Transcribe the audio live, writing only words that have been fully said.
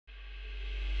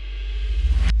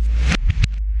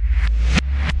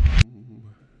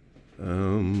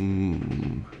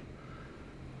Um,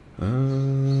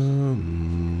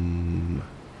 um,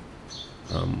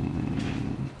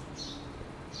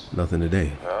 Nothing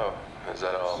today. Oh, is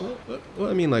that all? Well,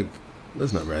 I mean, like,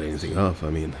 let's not write anything off. I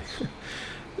mean,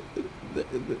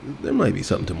 there might be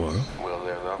something tomorrow. Will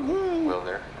there, though? Will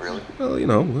there? Really? Well,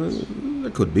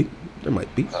 there could be. There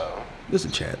might be. Oh. There's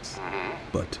a chance. Mm-hmm.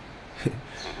 But,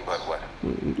 But what?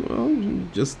 well,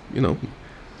 just,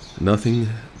 nothing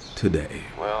today.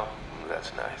 Well,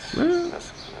 that's nice. Well.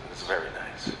 That's very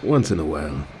nice. Once in a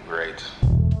while. Great.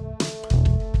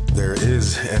 There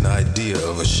is an idea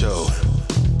of a show,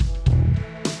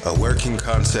 a working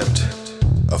concept,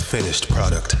 a finished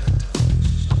product.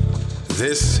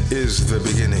 This is the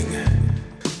beginning,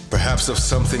 perhaps of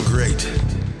something great.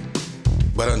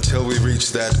 But until we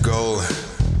reach that goal,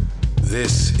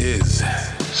 this is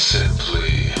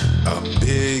Simply a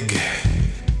big,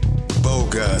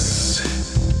 bogus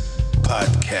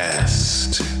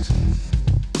podcast.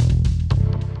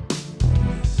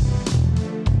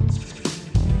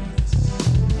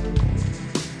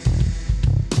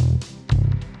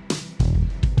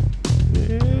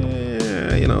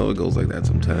 It goes like that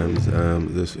sometimes.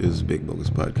 This is Big Bogus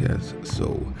Podcast,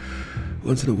 so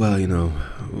once in a while,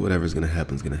 whatever's gonna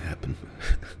happen is gonna happen.